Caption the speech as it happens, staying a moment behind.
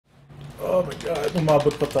Oh my god,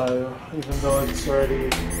 umabot pa tayo. Even though it's already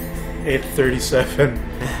 8:37.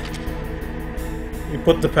 You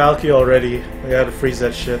put the Palki already. We gotta freeze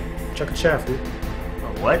that shit. Chuck a chaff, dude.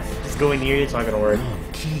 Oh, what? Just go in here. It's not gonna work.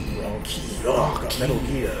 Wrong key. Oh, got Metal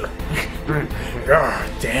Gear. Ah,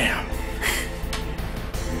 damn.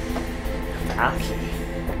 Palki.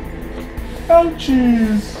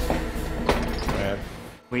 Ouchies. Man.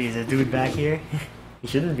 Wait, is a dude back here? He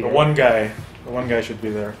shouldn't be. The one guy should be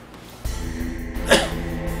there.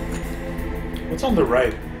 What's on the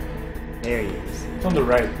right? There he is. It's on the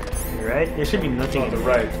right. Right? There should be nothing On the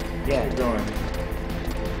right. Yeah. Keep going.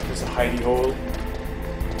 There's a hidey hole.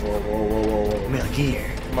 Whoa, whoa, whoa, whoa, whoa. Metal Gear.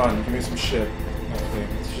 Come on, give me some shit. Nothing.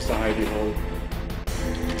 It's just a hidey hole.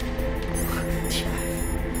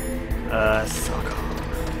 Suck.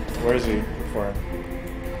 Where is he? Look for him.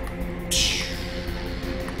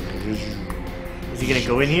 Is he gonna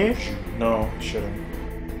go in here? No, shouldn't.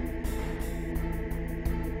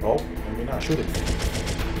 Oh, maybe not. Shoot it.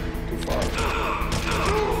 Too far.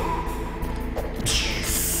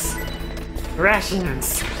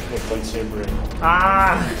 Rations! Look, lightsaber in.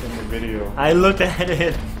 Ah! It's in the video. I looked at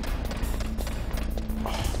it.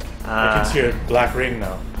 I can see a black ring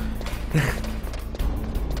now.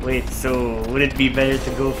 Wait, so would it be better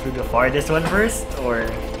to go through the farthest one first, or?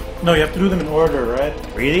 No, you have to do them in order, right?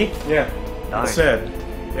 Really? Yeah. Darn. I said,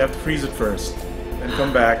 you have to freeze it first, then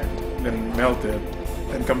come back, then melt it,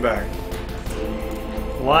 then come back.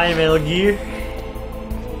 Why Metal Gear?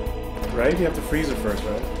 Right? You have to freeze it first,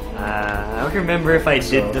 right? I don't remember if I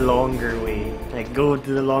did the longer way. Like, go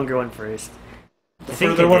to the longer one first. The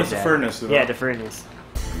further one is the furnace, though. Yeah, the furnace.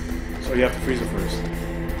 So you have to freeze it first.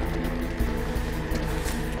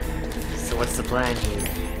 So what's the plan here?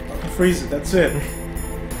 Freeze it, that's it.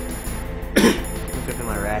 I'm cooking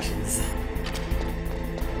my rations.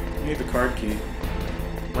 You need the card key.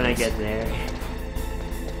 When I get there.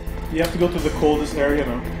 You have to go to the coldest area,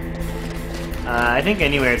 no? I think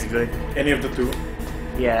anywhere is good. Any of the two.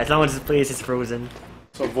 Yeah, as long as the place is frozen.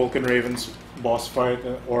 So Vulcan Raven's boss fight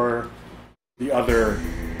or the other.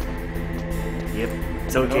 Yep,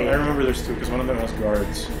 it's okay. I remember there's two because one of them has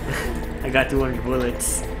guards. I got 200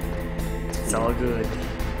 bullets. It's all good.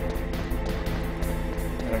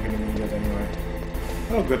 And I'm gonna need it anyway.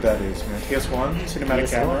 How good that is, man. PS1 cinematic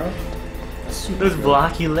PS1? camera. That's super Those good.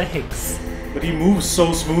 blocky legs. But he moves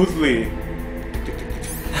so smoothly.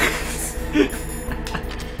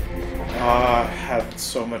 I had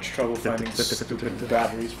so much trouble finding stupid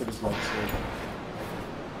batteries for this lightsaber.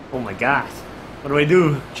 Oh my god. What do I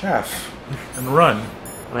do? Chaff. And run.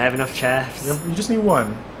 I don't have enough chaffs. You just need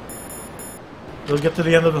one. You'll get to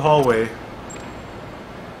the end of the hallway.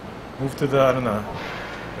 Move to the, I don't know.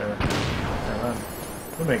 There. Yeah, run.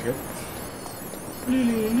 You'll make it.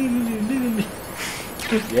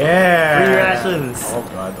 Yeah! Free rations! Oh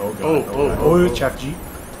god, oh god, Oh, Chef G.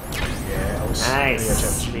 Yeah,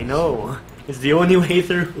 nice. They know. It's the only way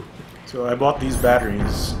through. So I bought these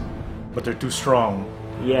batteries, but they're too strong.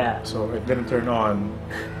 Yeah. So it didn't turn on,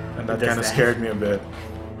 and that Does kind of that? scared me a bit.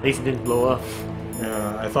 At least it didn't blow up.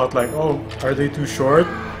 Yeah, I thought like, oh, are they too short?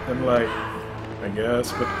 I'm like, I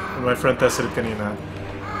guess, but my friend tested it kanina.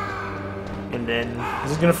 And then...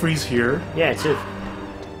 Is it gonna freeze here? Yeah, it should.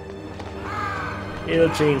 It'll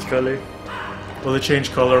change color. Will it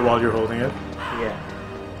change color while you're holding it? Yeah.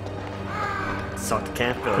 Suck the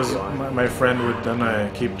camp Because my friend would then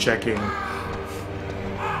keep checking.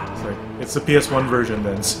 It's like, it's the PS1 version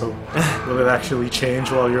then, so will it actually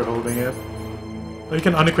change while you're holding it? Or you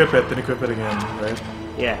can unequip it, then equip it again, right?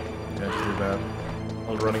 Yeah. Yeah, do that.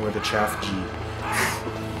 While running with the Chaff G.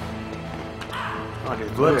 Oh,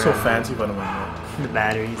 there's blood It's so around fancy, but I'm the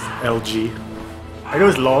batteries. LG. Are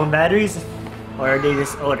those long batteries? Or are they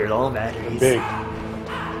just... Oh, they're long batteries. Big.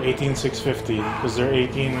 18650, because they're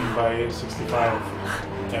 18 by 65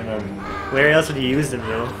 mm. Where else would you use them,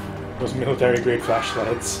 though? Those military grade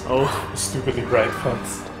flashlights. Oh. Stupidly bright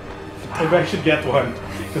ones. Maybe I should get one,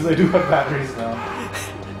 because I do have batteries now.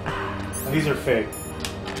 And these are fake.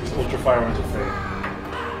 These ultra fire ones are fake.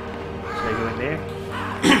 Should I go in there?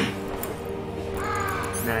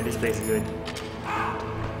 Nah, this place is good.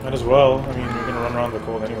 Might as well. I mean, you're gonna run around the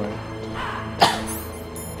cold anyway.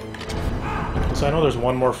 So I know there's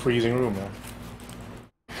one more freezing room, man.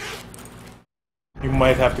 You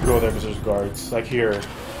might have to go there because there's guards. Like here.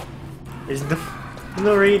 There's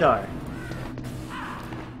no radar.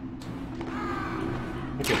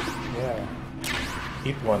 Okay. Yeah.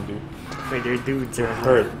 Eat one, dude. Wait, there's dudes You're around.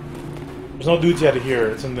 hurt. There's no dudes yet here.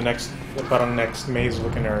 It's in the next, parang next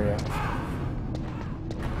maze-looking area.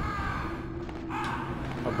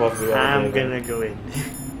 Above the elevator. I'm gonna go in.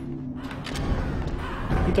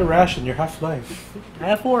 Eat a ration, you're half life. I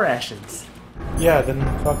have 4 rations. Yeah, then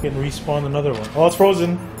fucking respawn another one. Oh, it's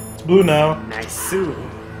frozen. It's blue now. Nice soup.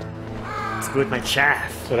 It's good with my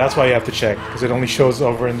chaff. So that's why you have to check, because it only shows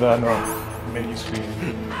over in the menu screen.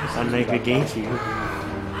 Unlike the GameCube.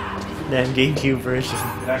 Damn GameCube version.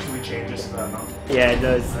 It actually changes that, no? Yeah, it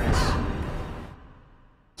does. Nice.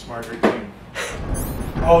 Smarter team.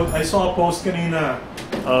 Oh, I saw a post kanina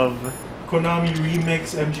Of Konami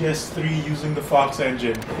remix MGS3 using the Fox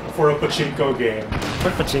engine for a pachinko game.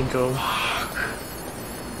 for pachinko.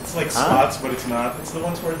 It's like slots, but it's not. It's the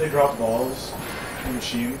ones where they drop balls in the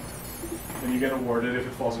machine, and you get awarded if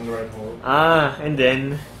it falls in the right hole. Ah, and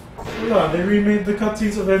then Yeah, they remade the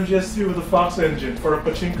cutscenes of MGS3 with the Fox engine for a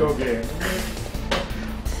pachinko game.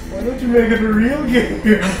 Why don't you make it a real game?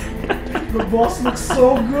 The boss looks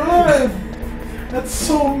so good! That's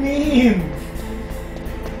so mean!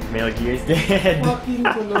 Metal Gear's dead. Fucking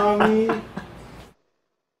Konami!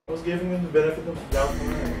 I was giving them the benefit of the doubt.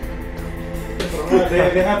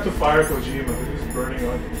 They have to fire Kojima, but he was burning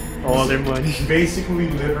on All their money. basically,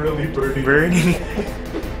 literally burning. Burning.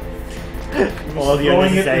 All the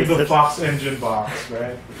throwing other it in the sides. Fox engine box,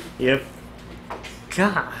 right? Yep.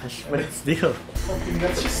 Gosh, but it's still. Fucking,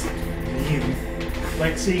 that's just mean.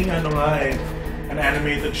 Like seeing an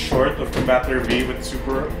animated short of Combatter V with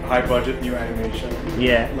super high budget new animation.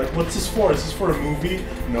 Yeah. Like, what's this for? Is this for a movie?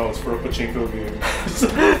 No, it's for a pachinko game.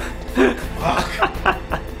 Fuck.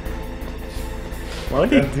 What would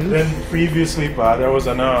they do? Then previously, there was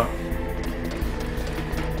another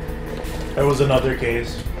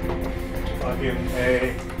case. Fucking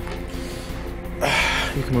a.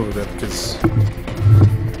 You can move a bit because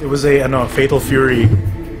it was a Fatal Fury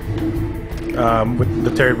with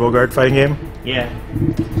the Terry Bogard fighting game. Yeah.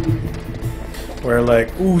 Where like,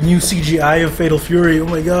 ooh, new CGI of Fatal Fury. Oh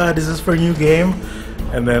my god, is this for a new game?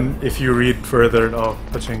 And then if you read further, oh,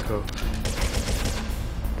 pachinko.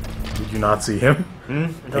 Did you not see him?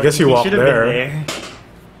 I guess he walked should have there. been there.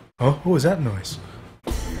 Oh, what was that noise?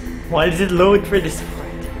 Why does it load for this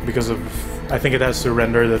part? Because of, I think it has to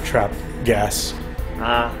render the trapped gas.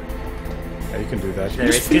 Ah. Yeah, you can do that. Should I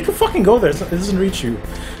risk You it? can fucking go there. It doesn't reach you.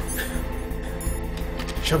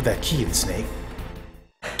 Shove that key in, Snake.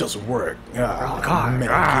 Doesn't work. Wrong card.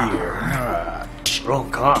 Metal Gear. Wrong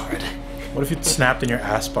card. What if it snapped in your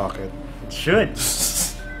ass pocket? It should.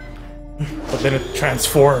 But then it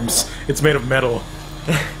transforms. It's made of metal.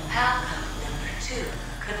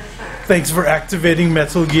 Thanks for activating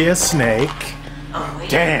Metal Gear, Snake.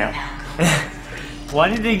 Damn. Why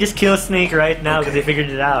did they just kill Snake right now? Because they figured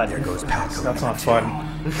it out. That's not fun.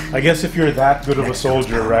 I guess if you're that good of a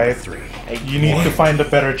soldier, right? You need to find a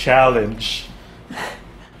better challenge.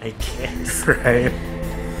 I guess. Right?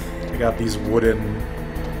 I got these wooden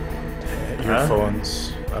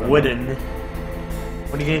earphones. I don't know. Wooden.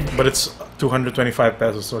 What are you gonna do? But it's 225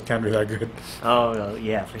 pesos, so it can't be that good. Oh, well,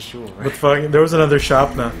 yeah, for sure. But fucking, there was another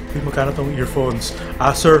shop na. Magkano tong earphones?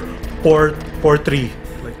 Sir, 4.3.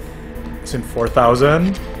 Like, it's in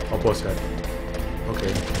 4,000. Opo, sir.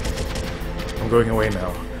 Okay. I'm going away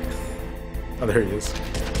now. Oh, there he is.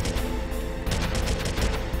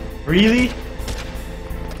 Really?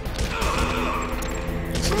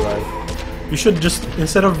 Survive. You should just,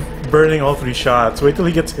 instead of burning all 3 shots, wait till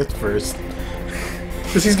he gets hit first.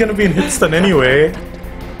 Because he's gonna be in hit stun anyway.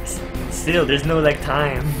 Still, there's no like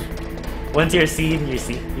time. Once you're seen,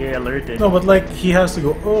 you're alerted. No, but like, he has to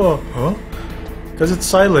go, oh, huh? Because it's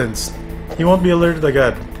silenced. He won't be alerted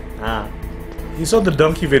again. Ah. You saw the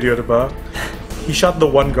donkey video, diba? He shot the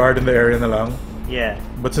one guard in the area na lang. Yeah.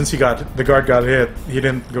 But since the guard got hit, he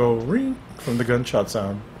didn't go ring from the gunshot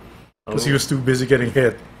sound. Because he was too busy getting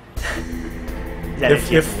hit. Is that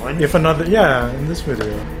If another, yeah, in this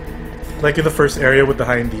video. Like in the first area with the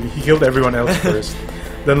hindy, he killed everyone else first.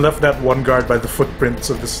 Then left that one guard by the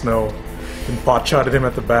footprints of the snow. And pot-shotted him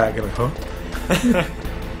at the back. And like, huh?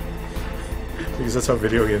 Because that's how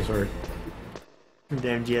video games work. The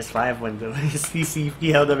MGS5 one though.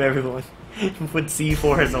 He held up everyone. Put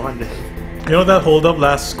C4s on them. You know that hold up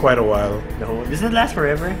lasts quite a while. Doesn't it last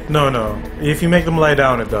forever? No. If you make them lie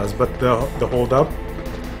down, it does. But the hold up,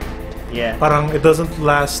 Yeah. parang it doesn't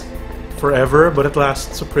last forever, but it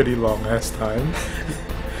lasts a pretty long ass time.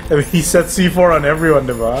 I mean, he set C4 on everyone,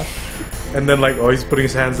 diba? And then like, oh, he's putting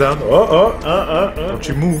his hands down. Don't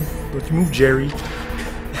you move. Don't you move, Jerry.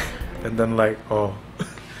 And then like, oh.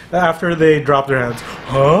 After they drop their hands,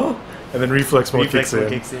 huh? And then reflex mode kicks in.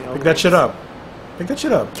 Pick that shit up. Pick that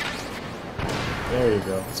shit up. There you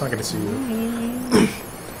go. It's not gonna see you.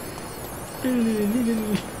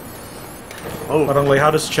 Oh. Parang like,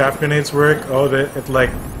 how does chaff grenades work? Oh,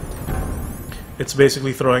 it's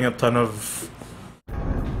basically throwing a ton of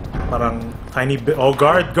parang tiny bit. Oh,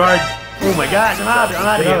 guard! Oh my gosh, I'm out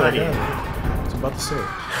of here, buddy. I was about to say.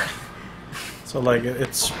 So like,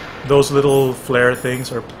 it's those little flare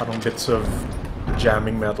things are parang bits of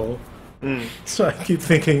jamming metal. So I keep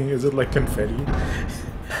thinking, is it like confetti?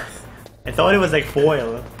 I thought it was like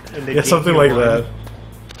foil. Yeah, something like that.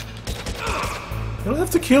 You don't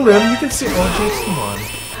have to kill him, you can see. Oh, Jace, come on.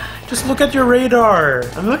 Just look at your radar!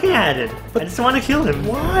 I'm looking at it, but I just want to kill him.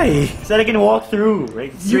 Why? So that I can walk through,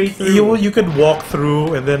 right? Straight through. You could walk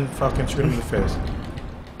through and then fucking shoot him in the face.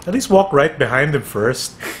 At least walk right behind him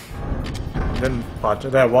first. Then watch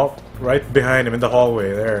that. Walk right behind him in the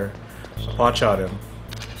hallway there. Watch out him.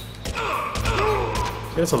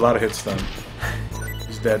 He has a lot of hits done.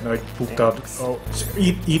 He's dead. No, he pooped out. Oh,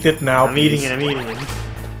 eat it now. I'm eating it. I'm eating it.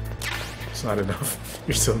 It's not enough.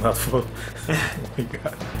 You're still not full. Oh my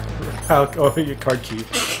god. Oh, your card key.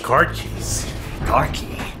 Card keys. Card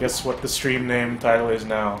key. Guess what the stream name title is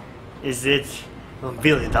now? Is it $1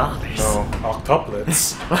 billion? No,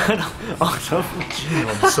 octuplets.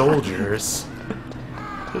 Octuplets. Soldiers.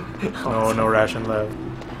 No ration left.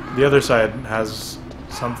 The other side has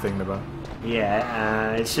something about.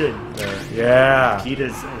 Yeah, it should. Yeah.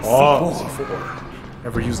 Kita's C4. C4.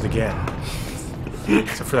 Never used again.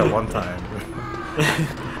 Except for that one time.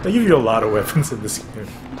 They give you a lot of weapons in this game.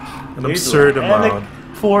 An absurd amount.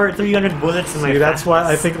 Like 300 bullets in my. See, that's why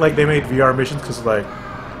I think like they made VR missions because like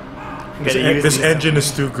this engine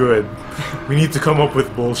is too good. We need to come up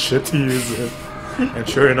with bullshit to use it. And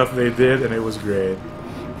sure enough, they did, and it was great.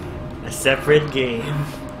 A separate game.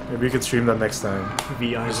 Maybe you could stream that next time.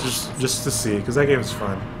 VR. Just to see, because that game is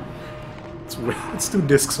fun. It's 2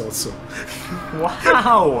 discs also.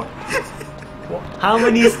 Wow. How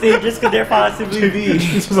many stages could there possibly be?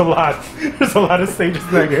 There's a lot. There's a lot of stages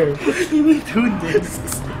in that game. You need 2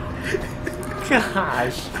 discs.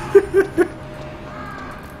 Gosh.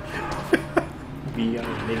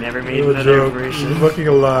 VR. They never made another version. You're looking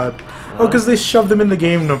a lot. Oh, because they shoved them in the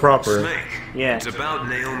game no proper. Snake. Yeah. It's about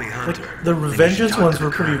Naomi Hunter. Like, the Revengeance ones were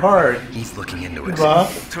pretty hard. He's looking into it.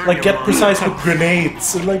 Like, get precise with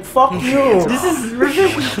grenades. And like, fuck you. This is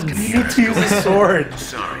Revengeance. You need to use a sword.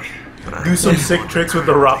 Sorry. Do some sick tricks with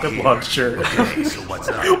the rocket launcher. Okay, so what's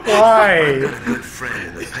up? Why? I've got a good friend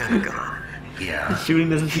in the Pentagon. Yeah. Shooting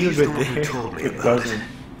doesn't feel He's the good one who there. told me It about doesn't. it.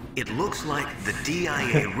 It looks like the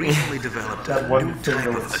DIA recently developed That a one new thing type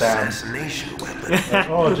that of was Sam. assassination weapon.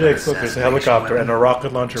 Oh, Jake, look, there's a helicopter and a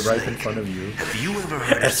rocket launcher right in front of you. Have you ever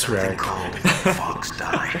heard of something called Fox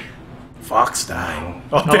Die? Fox die.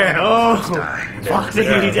 Oh, damn. Fox Die. Fox Die.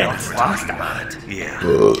 Never Fox talked about it. Yeah.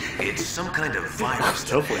 It's some kind of virus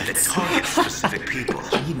that targets specific people.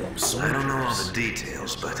 I don't know all the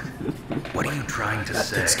details, but what are you trying to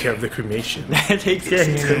say? Takes care of the cremation. That takes care of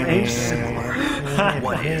It's very it. similar.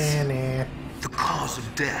 What is the cause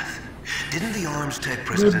of death? Didn't the Arms Tech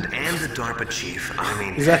president and the DARPA chief, I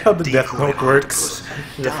mean, Is that how the Death decoy Note works?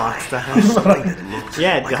 octopus, The die Fox Die. from something that looked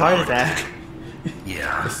Yeah, like the a heart attack.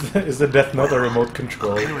 Yeah. Is the Death Note a remote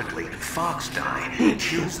control? Apparently, Fox Die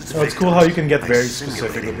kills its Oh, it's cool how you can get victims very by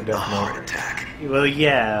specific with the simulating Death a heart Note. attack. Well,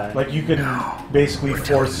 yeah. Like you can basically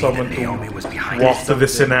force someone Naomi to was behind walk it. to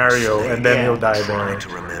this scenario and then Yeah. he'll die Trying there. to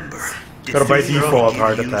remember. But by Did they default, give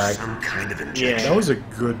heart you attack. some kind of Yeah. injection? That was a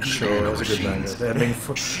good show. That was a good manga. The ending,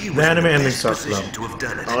 She was the anime in the ending best sucks though. position to have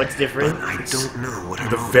done it. Oh, it's different? But I don't know what her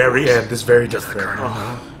The motive very was. end is very Does the different. Colonel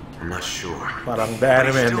know? I'm not sure. Parang the But anime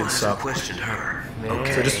he still ending hasn't sucked. questioned her.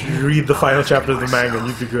 So just read the final chapter of the manga and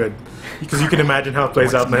you'd be good. Because you can imagine how it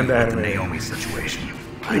plays out in the anime. Naomi's situation.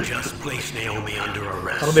 I just placed Naomi under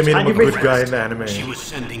arrest. How they made him a good guy in the anime. She was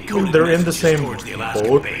sending I coded mean, they're in the messages same towards the Alaskan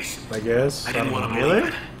boat, base. I guess. I didn't want to Miller?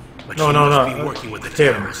 believe it, but No, she no, must no, be working with the him.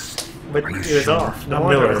 terrorists. But Are you it was sure? off. Not No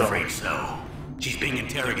wonder Miller. it was I'm off. afraid so. She's being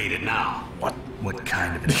interrogated now. What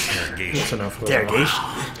kind of an interrogation? That's enough. Interrogation.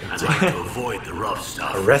 I'd like to avoid the rough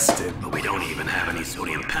stuff. Arrested. But we don't even have any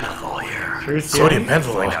sodium pentothal here. Truth Sodium serum.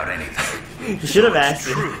 Find pentothal. out anything. You should have asked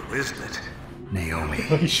him. True, isn't it? Naomi.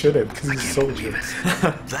 He shouldn't, because he's a soldier.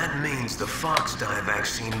 That means the Fox Die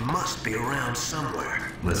vaccine must be around somewhere.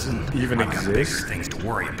 Listen, Even I've got bigger exists? things to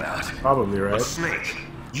worry about. Probably, right? Snake,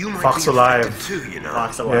 you might Fox be Alive. affected too, you know.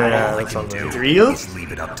 Fox Yeah, alive. yeah, All I that's can something. do It's real? is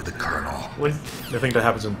leave it up to the Colonel. What? I think that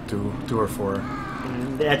happens in two or four,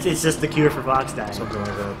 It's just the cure for Fox Die. something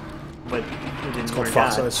like that. But it didn't It's called work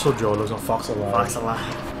Fox. out. It's so Jolo. It's on Fox Alive. Fox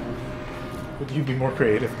alive. Would you be more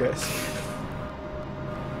creative, guys?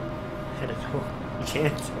 I don't know. You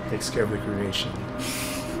can't. Takes care of the creation.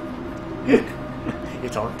 You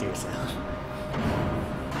talk to yourself.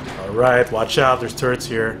 All right, watch out. There's turrets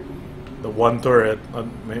here. The one turret,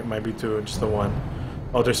 might be two, just the one.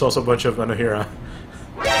 Oh, there's also a bunch of Anohira.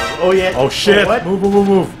 Oh yeah. Oh shit! What? Move, move, move,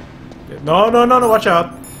 move! No, no, no, no, watch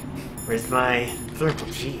out! Where's my thermal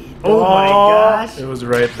G? Oh my gosh! It was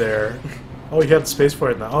right there. Oh, you had space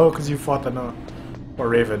for it now. Oh, because you fought the or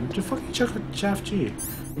Raven. Just fucking check with Shaft G.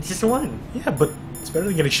 It's just one. Yeah, but it's better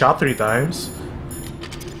than getting shot 3 times.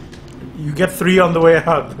 You get 3 on the way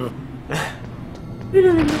out.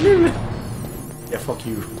 Yeah, fuck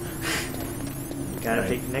you. Gotta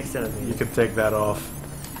take the next elevator. You can take that off.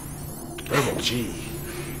 Thermal G.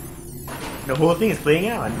 The whole thing is playing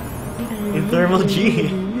out in thermal G.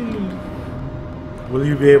 Will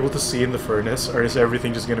you be able to see in the furnace, or is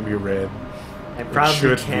everything just gonna be red? I probably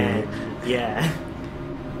should can. Yeah.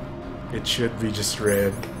 It should be just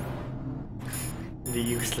red. The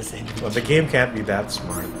useless enemy. Well, the game can't be that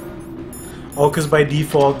smart. Oh, because by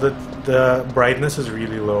default the brightness is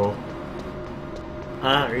really low.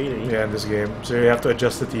 Ah, really? Yeah, in this game. So you have to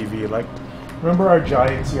adjust the TV. Like, remember our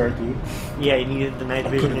giant CRT? Yeah, you needed the night I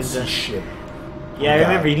vision couldn't in the... see shit. Yeah, I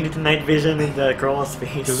remember you needed the night vision in the crawl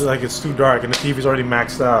space. Because like it's too dark and the TV's already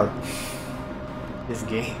maxed out. This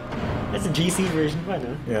game. That's a GC version, why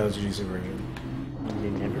not? Yeah, that's a GC version. They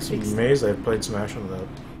never I'm fixed it. amazed I played Smash on that.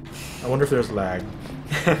 I wonder if there's lag.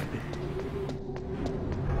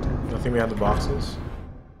 Nothing behind the boxes.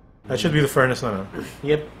 That should be the furnace now.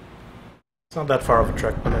 Yep. It's not that far of a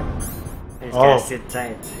trek, but I just gotta sit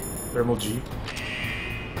tight. Thermal G.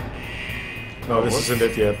 No, this isn't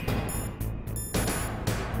it yet.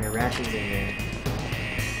 My rations in there.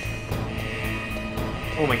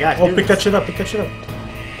 Oh my gosh. Oh, dude. pick that shit up, pick that shit up.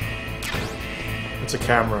 It's a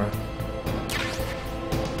camera.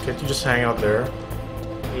 Can't you just hang out there?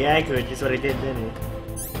 Yeah, I could. That's what I did, didn't I?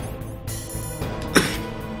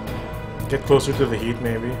 Get closer to the heat,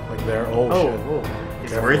 maybe. Like there. Oh, shit. Oh.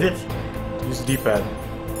 Is it Careful. worth it? Use the D-pad.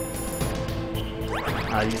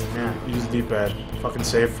 I'll use it now. Use the D-pad. Fucking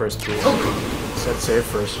save first, dude. Set save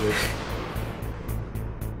first, dude.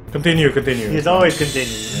 Continue, continue. It's always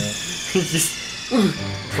continuing. Yeah. It's just...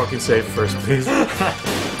 Fucking save first, please.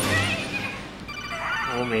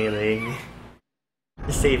 Oh, mailing.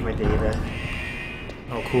 Just save my data.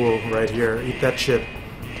 Oh, cool. Right here. Eat that shit.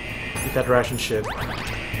 Eat that ration shit.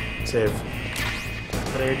 Save.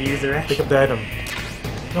 But I already used the ration. Pick up the item.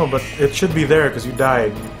 No, but it should be there because you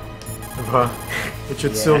died. It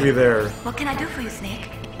should still be there. What can I do for you, Snake?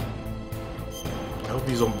 I hope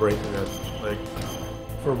these don't break that. Like,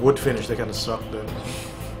 for wood finish, they kind of suck then.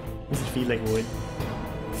 Does it feel like wood?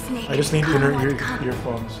 Snake, I just need come inner on, come.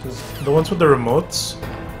 earphones. Because the ones with the remotes,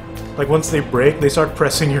 like once they break, they start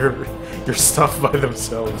pressing your stuff by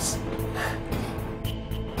themselves.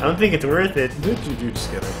 I don't think it's worth it. Dude, you just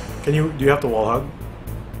get it. Do you have to wall hug?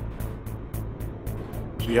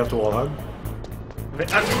 Do you have to wall hug?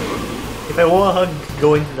 If I wall hug,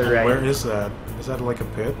 go into the right. Where is that? Is that like a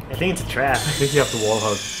pit? I think it's a trap. I think you have to wall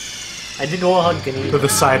hug. I did wall hug, can To you? the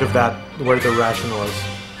side of that, where the ration was.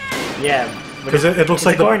 Yeah. Because it looks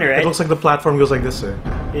like the corner, right? It looks like the platform goes like this.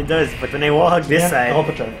 It does, but when I wall hug this side, I'll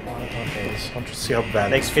try. Okay, I'll just see how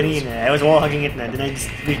bad like this spinning feels. in it. I was wall hugging it now, then I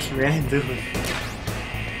just ran through it.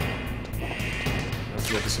 Let's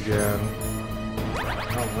get this again.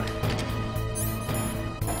 Oh my.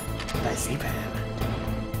 Nice C-pad.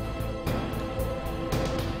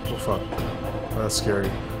 Oh fuck. That's scary.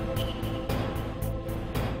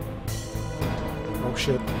 Oh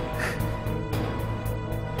shit.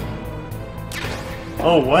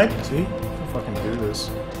 Oh, what? See? I can fucking do this.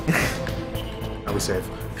 Are we safe?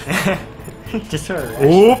 Just for a rush.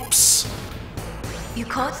 Oops! You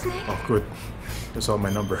caught Snake? Oh, good. That's all my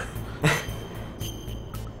number.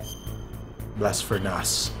 Blast for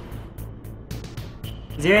Nas.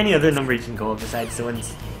 Is there any other number you can go besides the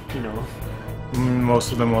ones, you know?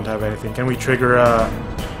 Most of them won't have anything. Can we trigger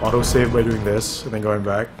autosave by doing this and then going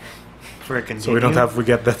back? For a continue? So we don't have to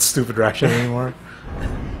get that stupid ration anymore?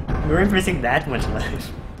 We weren't missing that much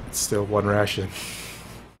life. It's still one ration.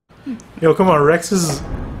 Yo, come on, Rex is...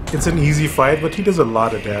 It's an easy fight, but he does a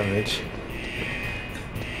lot of damage.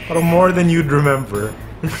 But more than you'd remember.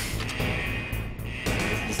 Just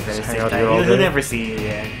better hang sit out tight. here all You'll day. never see you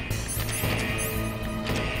again.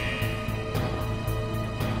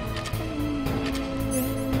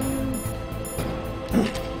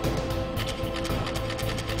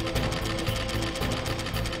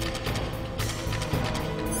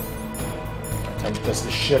 Time to test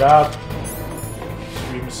this shit out.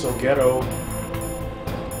 Stream is so ghetto.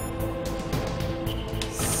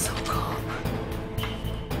 So calm.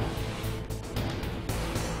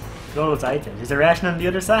 Look at all those items. There's a ration on the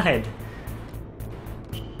other side.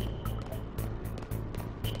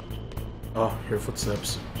 Oh, hear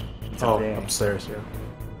footsteps. It's up Oh, there. upstairs,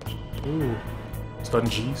 yeah. Ooh. Stun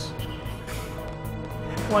G's.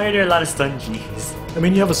 Why are there a lot of stun Gs? I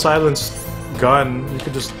mean, you have a silenced gun. You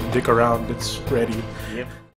could just dick around. It's ready. Yep.